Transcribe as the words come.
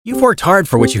You've worked hard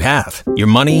for what you have. Your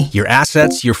money, your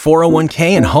assets, your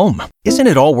 401k, and home. Isn't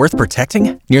it all worth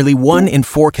protecting? Nearly 1 in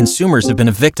 4 consumers have been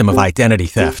a victim of identity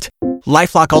theft.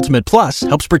 LifeLock Ultimate Plus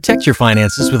helps protect your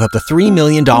finances with up to $3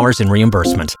 million in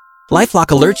reimbursement. LifeLock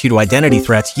alerts you to identity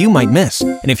threats you might miss.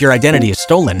 And if your identity is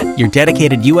stolen, your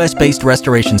dedicated U.S.-based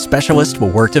restoration specialist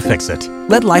will work to fix it.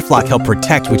 Let LifeLock help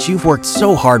protect what you've worked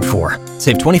so hard for.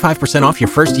 Save 25% off your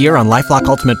first year on LifeLock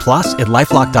Ultimate Plus at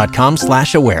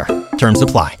LifeLock.com/aware. Terms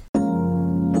apply.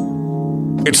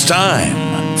 It's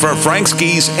time for Frank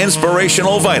Ski's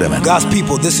Inspirational Vitamin. God's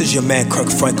people, this is your man, Kirk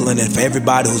Franklin, and for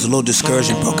everybody who's a little discouraged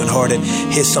and brokenhearted,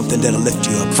 here's something that'll lift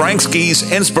you up. Frank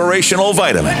Ski's Inspirational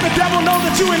Vitamin. Let the devil know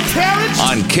that you encourage.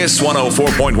 On Kiss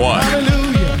 104.1.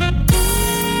 Hallelujah.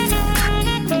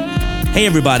 Hey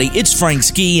everybody, it's Frank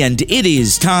Ski, and it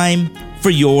is time for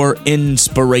your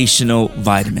Inspirational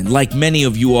Vitamin. Like many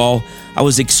of you all, I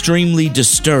was extremely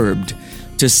disturbed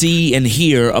to see and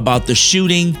hear about the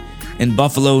shooting in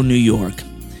Buffalo, New York,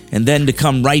 and then to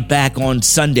come right back on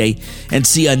Sunday and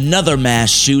see another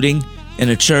mass shooting in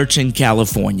a church in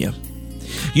California.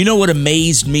 You know what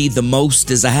amazed me the most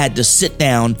is I had to sit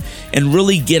down and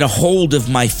really get a hold of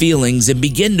my feelings and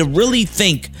begin to really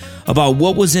think about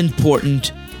what was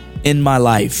important in my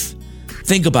life.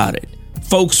 Think about it.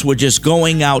 Folks were just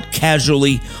going out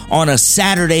casually on a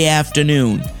Saturday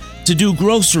afternoon to do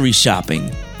grocery shopping.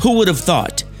 Who would have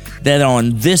thought that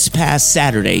on this past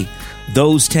Saturday,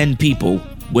 those 10 people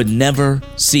would never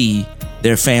see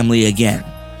their family again?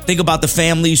 Think about the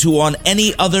families who on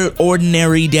any other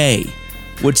ordinary day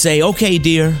would say, okay,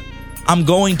 dear, I'm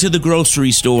going to the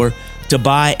grocery store to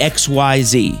buy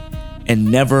XYZ, and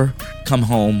never come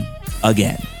home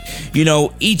again. You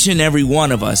know, each and every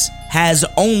one of us has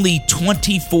only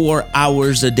 24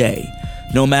 hours a day.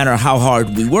 No matter how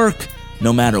hard we work,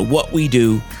 no matter what we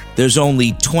do, there's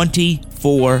only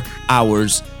 24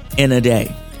 hours in a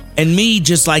day. And me,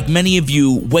 just like many of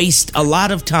you, waste a lot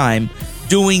of time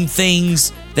doing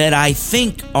things that I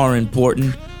think are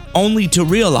important, only to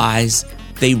realize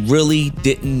they really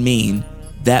didn't mean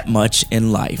that much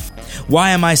in life.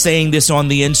 Why am I saying this on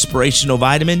the Inspirational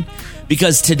Vitamin?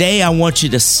 Because today I want you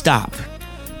to stop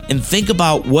and think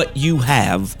about what you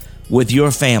have with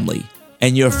your family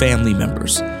and your family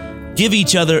members. Give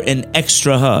each other an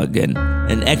extra hug and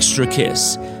an extra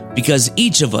kiss, because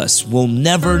each of us will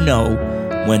never know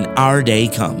when our day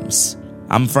comes.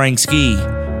 I'm Frank Ski.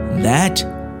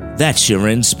 That's your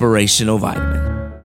Inspirational Vitamin.